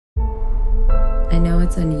I know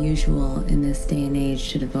it's unusual in this day and age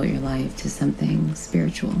to devote your life to something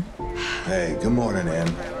spiritual. Hey, good morning,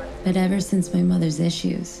 Ann. But ever since my mother's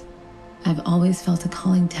issues, I've always felt a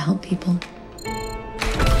calling to help people.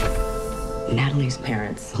 Natalie's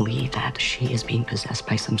parents believe that she is being possessed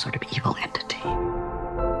by some sort of evil entity.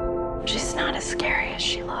 She's not as scary as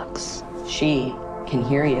she looks. She can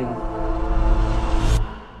hear you.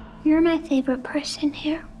 You're my favorite person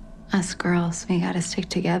here. Us girls, we gotta stick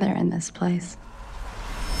together in this place.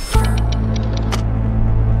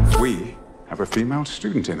 We have a female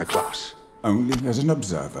student in the class, only as an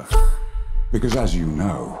observer. Because as you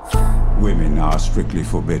know, women are strictly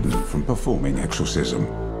forbidden from performing exorcism.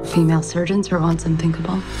 Female surgeons were once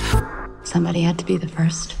unthinkable. Somebody had to be the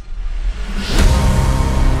first.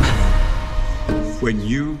 When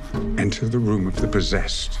you enter the room of the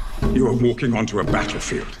possessed, you are walking onto a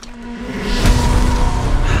battlefield.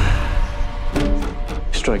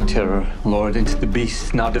 Strike terror, Lord, into the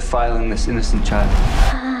beast, now defiling this innocent child.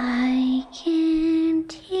 I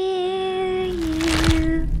can't hear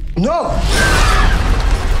you. No!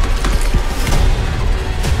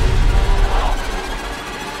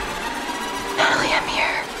 Natalie, I'm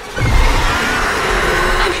here.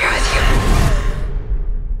 I'm here with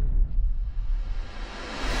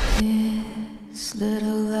you. This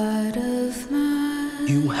little light of mine.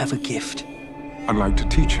 You have a gift. I'd like to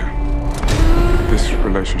teach her. This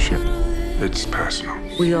relationship, it's personal.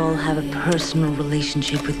 We all have a personal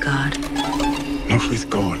relationship with God. Not with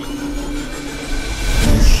God.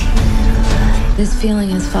 This feeling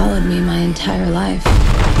has followed me my entire life.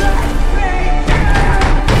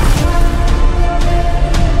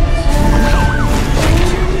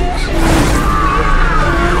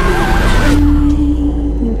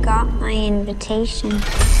 You got my invitation.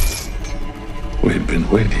 We've been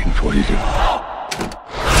waiting for you.